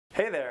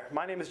Hey there,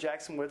 my name is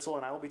Jackson Witzel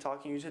and I will be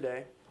talking to you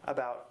today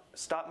about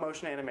stop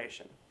motion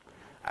animation.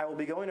 I will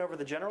be going over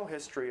the general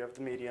history of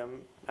the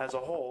medium as a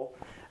whole,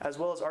 as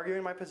well as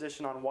arguing my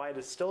position on why it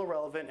is still a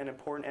relevant and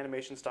important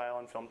animation style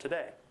in film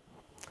today.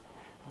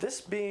 This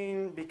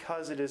being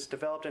because it is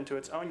developed into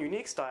its own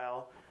unique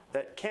style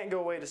that can't go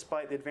away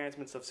despite the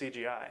advancements of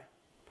CGI.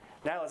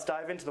 Now let's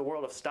dive into the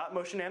world of stop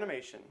motion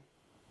animation.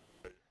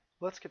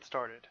 Let's get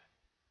started.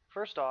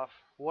 First off,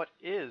 what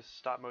is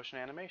stop motion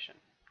animation?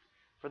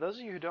 For those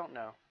of you who don't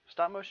know,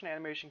 stop motion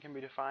animation can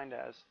be defined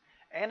as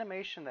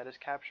animation that is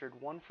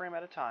captured one frame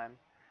at a time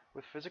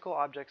with physical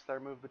objects that are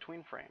moved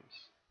between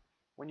frames.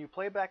 When you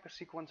play back the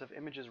sequence of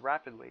images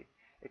rapidly,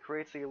 it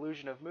creates the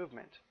illusion of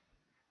movement.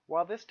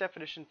 While this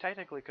definition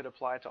technically could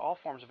apply to all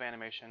forms of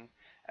animation,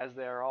 as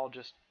they are all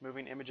just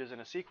moving images in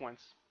a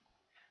sequence,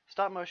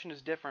 stop motion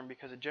is different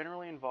because it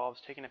generally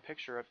involves taking a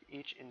picture of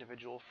each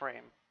individual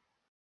frame.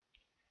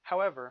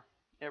 However,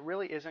 it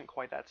really isn't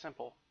quite that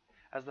simple,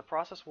 as the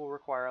process will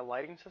require a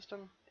lighting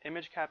system,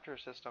 image capture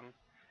system,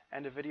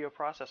 and a video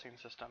processing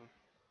system.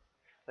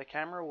 The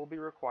camera will be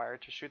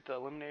required to shoot the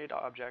illuminated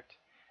object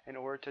in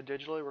order to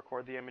digitally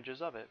record the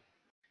images of it.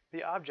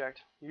 The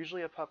object,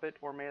 usually a puppet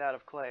or made out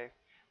of clay,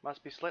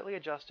 must be slightly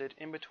adjusted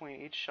in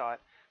between each shot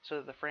so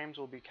that the frames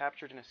will be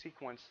captured in a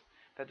sequence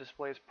that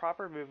displays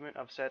proper movement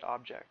of said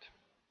object.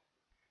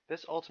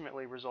 This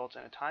ultimately results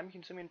in a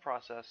time-consuming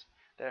process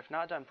that, if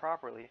not done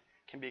properly,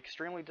 can be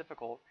extremely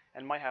difficult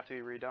and might have to be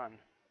redone.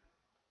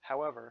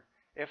 However,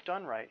 if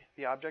done right,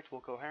 the object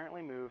will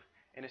coherently move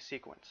in a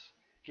sequence,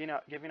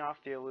 giving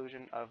off the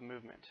illusion of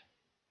movement.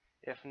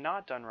 If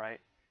not done right,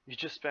 you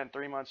just spent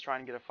 3 months trying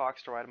to get a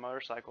fox to ride a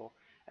motorcycle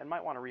and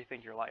might want to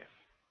rethink your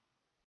life.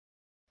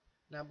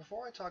 Now,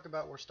 before I talk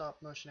about where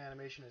stop motion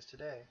animation is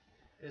today,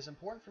 it is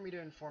important for me to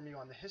inform you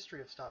on the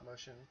history of stop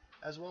motion,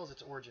 as well as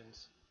its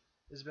origins.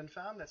 It has been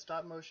found that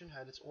stop motion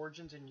had its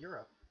origins in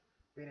Europe,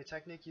 being a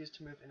technique used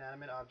to move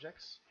inanimate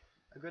objects,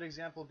 a good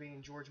example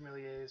being George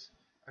Méliès's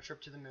A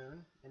Trip to the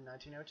Moon in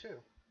 1902.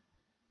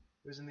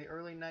 It was in the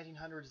early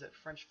 1900s that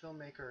French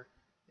filmmaker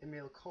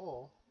Émile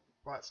Cohl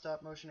brought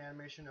stop motion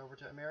animation over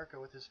to America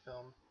with his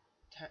film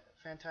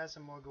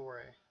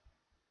Fantasmagorie,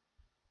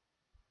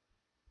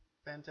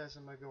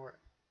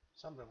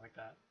 something like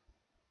that,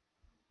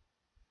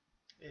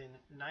 in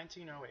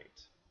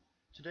 1908.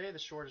 Today the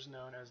short is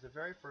known as the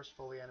very first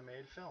fully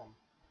animated film,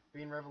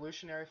 being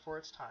revolutionary for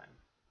its time.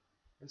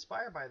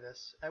 Inspired by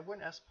this,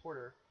 Edwin S.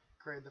 Porter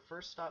created the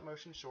first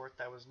stop-motion short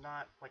that was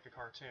not like a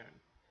cartoon,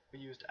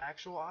 but used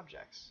actual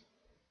objects.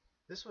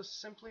 This was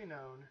simply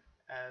known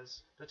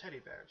as The Teddy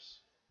Bears,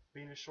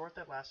 being a short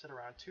that lasted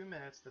around 2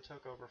 minutes that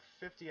took over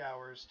 50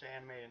 hours to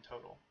animate in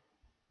total.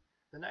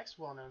 The next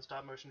well-known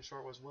stop-motion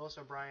short was Willis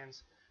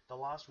O'Brien's The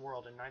Lost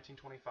World in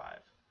 1925,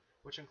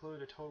 which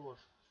included a total of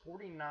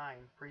 49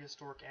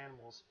 prehistoric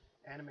animals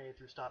animated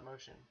through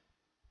stop-motion.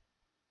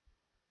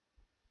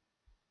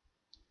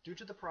 Due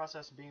to the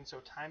process being so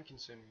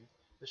time-consuming,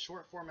 the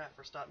short format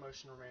for stop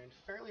motion remained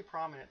fairly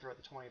prominent throughout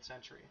the 20th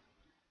century.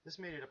 This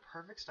made it a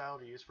perfect style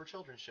to use for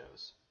children's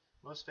shows,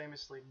 most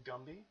famously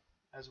Gumby,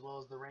 as well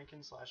as the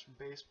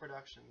Rankin/Bass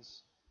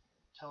Productions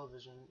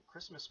television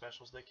Christmas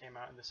specials that came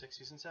out in the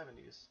 60s and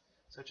 70s,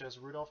 such as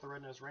Rudolph the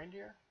Red-Nosed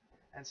Reindeer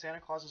and Santa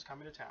Claus is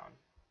Coming to Town.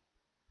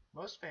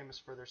 Most famous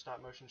for their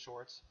stop motion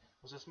shorts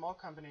was a small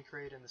company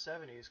created in the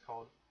 70s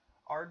called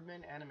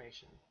Aardman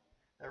Animation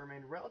that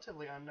remained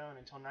relatively unknown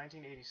until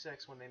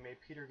 1986 when they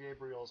made Peter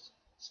Gabriel's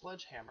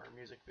Sledgehammer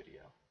music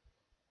video.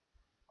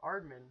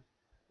 Aardman,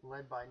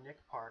 led by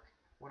Nick Park,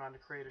 went on to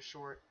create a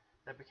short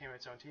that became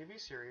its own TV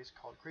series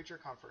called Creature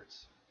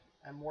Comforts,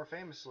 and more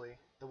famously,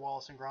 the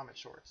Wallace and Gromit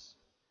shorts.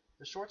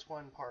 The shorts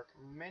won Park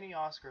many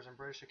Oscars and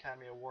British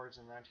Academy Awards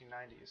in the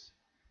 1990s,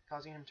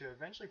 causing him to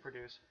eventually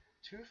produce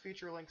 2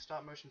 feature-length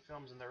stop-motion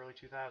films in the early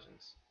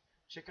 2000s,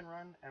 Chicken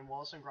Run and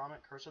Wallace and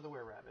Gromit: Curse of the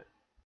Were-Rabbit.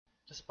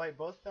 Despite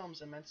both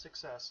films' immense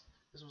success,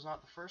 this was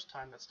not the first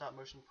time that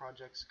stop-motion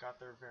projects got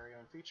their very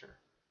own feature.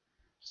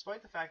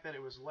 Despite the fact that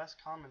it was less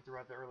common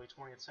throughout the early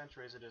 20th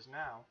century as it is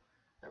now,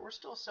 there were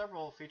still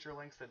several feature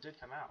lengths that did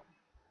come out.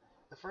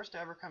 The first to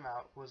ever come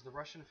out was the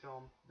Russian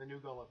film The New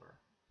Gulliver,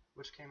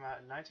 which came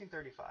out in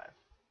 1935.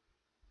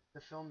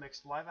 The film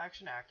mixed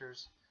live-action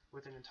actors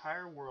with an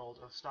entire world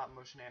of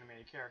stop-motion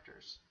animated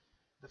characters.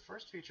 The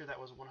first feature that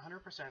was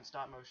 100%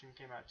 stop-motion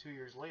came out 2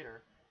 years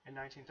later, in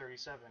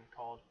 1937,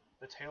 called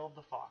The Tale of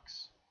the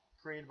Fox,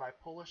 created by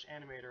Polish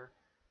animator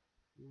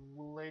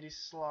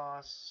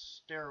Władysław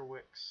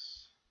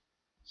Sterowicz,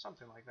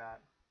 something like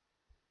that,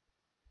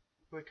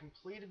 who had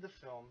completed the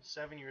film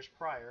 7 years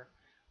prior,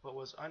 but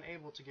was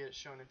unable to get it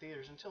shown in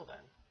theaters until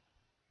then.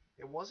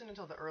 It wasn't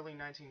until the early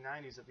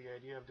 1990s that the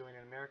idea of doing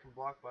an American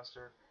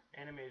blockbuster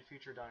animated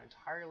feature done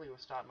entirely with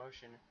stop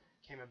motion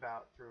came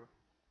about through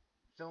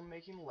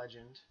filmmaking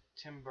legend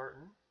Tim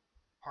Burton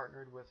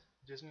partnered with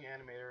Disney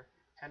animator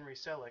Henry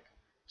Selick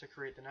to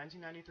create the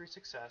 1993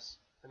 success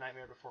The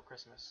Nightmare Before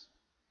Christmas.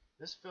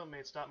 This film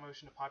made stop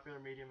motion a popular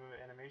medium of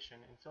animation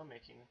and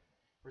filmmaking,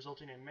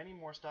 resulting in many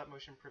more stop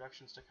motion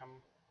productions to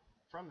come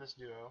from this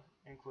duo,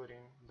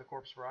 including The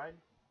Corpse Bride,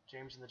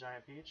 James and the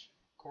Giant Peach,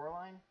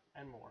 Coraline,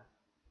 and more.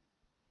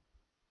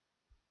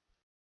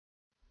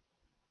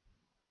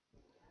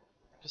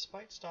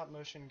 Despite stop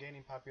motion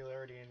gaining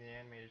popularity in the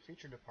animated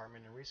feature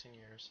department in recent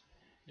years,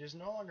 it is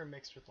no longer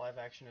mixed with live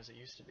action as it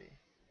used to be,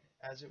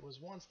 as it was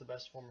once the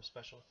best form of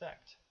special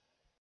effect.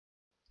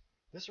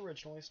 This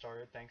originally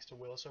started thanks to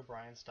Willis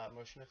O'Brien's stop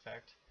motion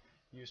effect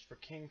used for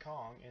King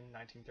Kong in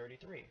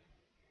 1933.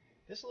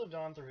 This lived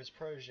on through his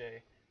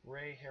protege,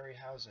 Ray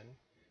Harryhausen,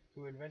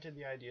 who invented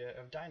the idea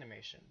of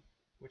Dynamation,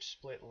 which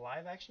split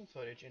live action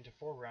footage into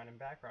foreground and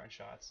background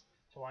shots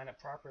to line up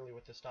properly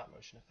with the stop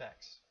motion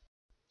effects.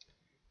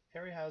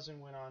 Harryhausen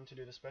went on to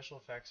do the special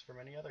effects for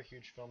many other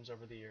huge films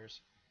over the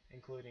years,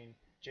 including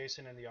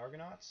Jason and the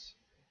Argonauts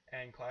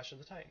and Clash of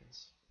the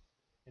Titans.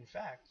 In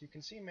fact, you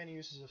can see many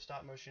uses of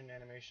stop-motion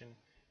animation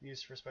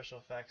used for special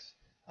effects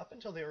up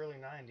until the early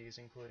 90s,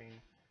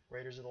 including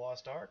Raiders of the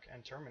Lost Ark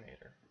and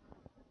Terminator.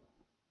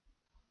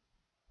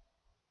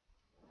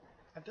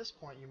 At this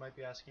point, you might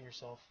be asking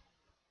yourself,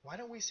 why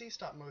don't we see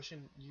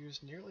stop-motion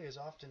used nearly as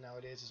often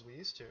nowadays as we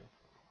used to?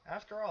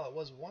 After all, it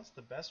was once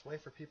the best way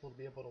for people to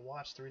be able to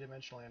watch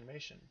three-dimensional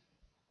animation.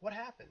 What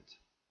happened?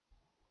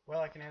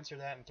 Well, I can answer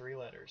that in 3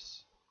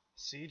 letters.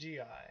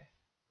 CGI.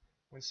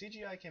 When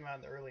CGI came out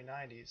in the early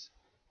 90s,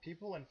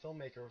 people and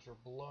filmmakers were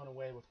blown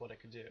away with what it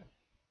could do.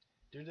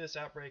 Due to this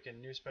outbreak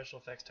in new special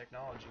effects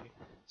technology,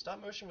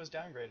 stop motion was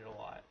downgraded a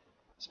lot,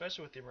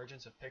 especially with the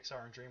emergence of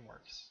Pixar and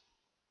DreamWorks.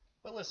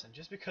 But listen,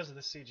 just because of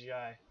the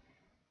CGI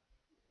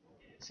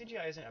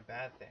isn't a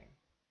bad thing.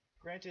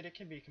 Granted, it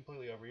can be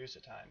completely overused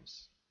at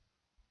times.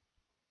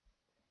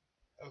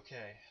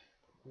 Okay,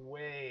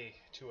 way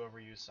too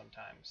overused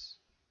sometimes.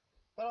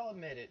 But I'll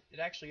admit it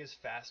actually is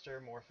faster,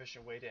 more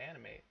efficient way to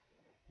animate.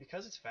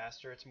 Because it's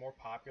faster, it's a more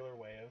popular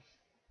way of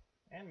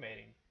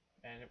animating,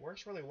 and it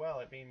works really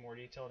well at being more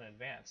detailed and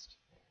advanced,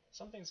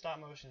 something stop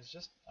motion is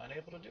just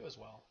unable to do as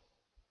well.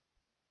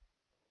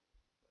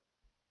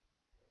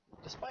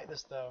 Despite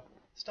this though,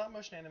 stop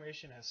motion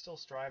animation has still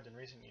thrived in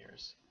recent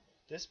years.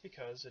 This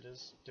because it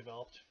has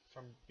developed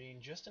from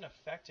being just an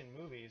effect in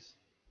movies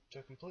to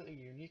a completely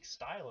unique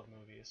style of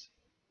movies.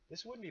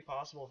 This wouldn't be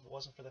possible if it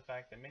wasn't for the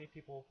fact that many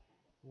people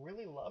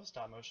really love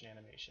stop motion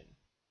animation.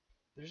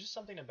 There's just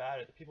something about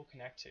it that people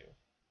connect to.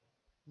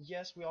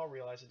 Yes, we all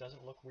realize it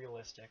doesn't look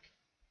realistic,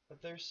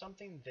 but there's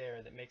something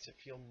there that makes it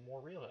feel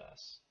more real to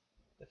us.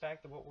 The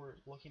fact that what we're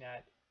looking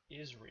at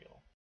is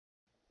real.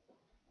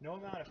 No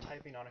amount of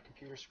typing on a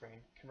computer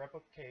screen can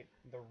replicate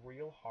the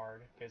real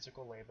hard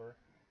physical labor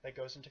that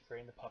goes into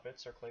creating the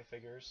puppets or clay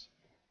figures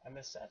and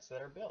the sets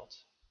that are built.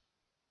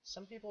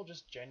 Some people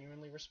just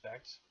genuinely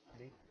respect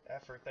the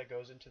effort that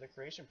goes into the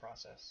creation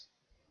process.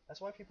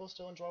 That's why people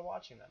still enjoy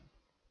watching them.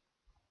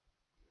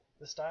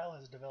 The style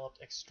has developed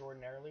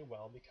extraordinarily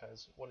well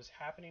because what is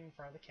happening in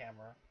front of the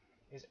camera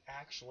is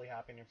actually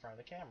happening in front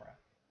of the camera.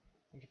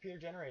 In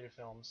computer-generated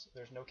films,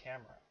 there's no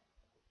camera,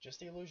 just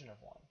the illusion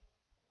of one.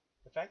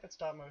 The fact that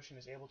stop motion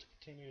is able to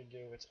continue to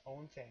do its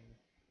own thing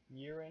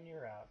year in,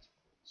 year out,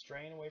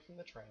 straying away from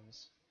the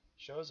trends,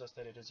 shows us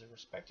that it is a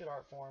respected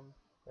art form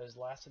that has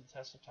lasted the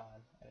test of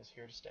time and is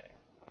here to stay.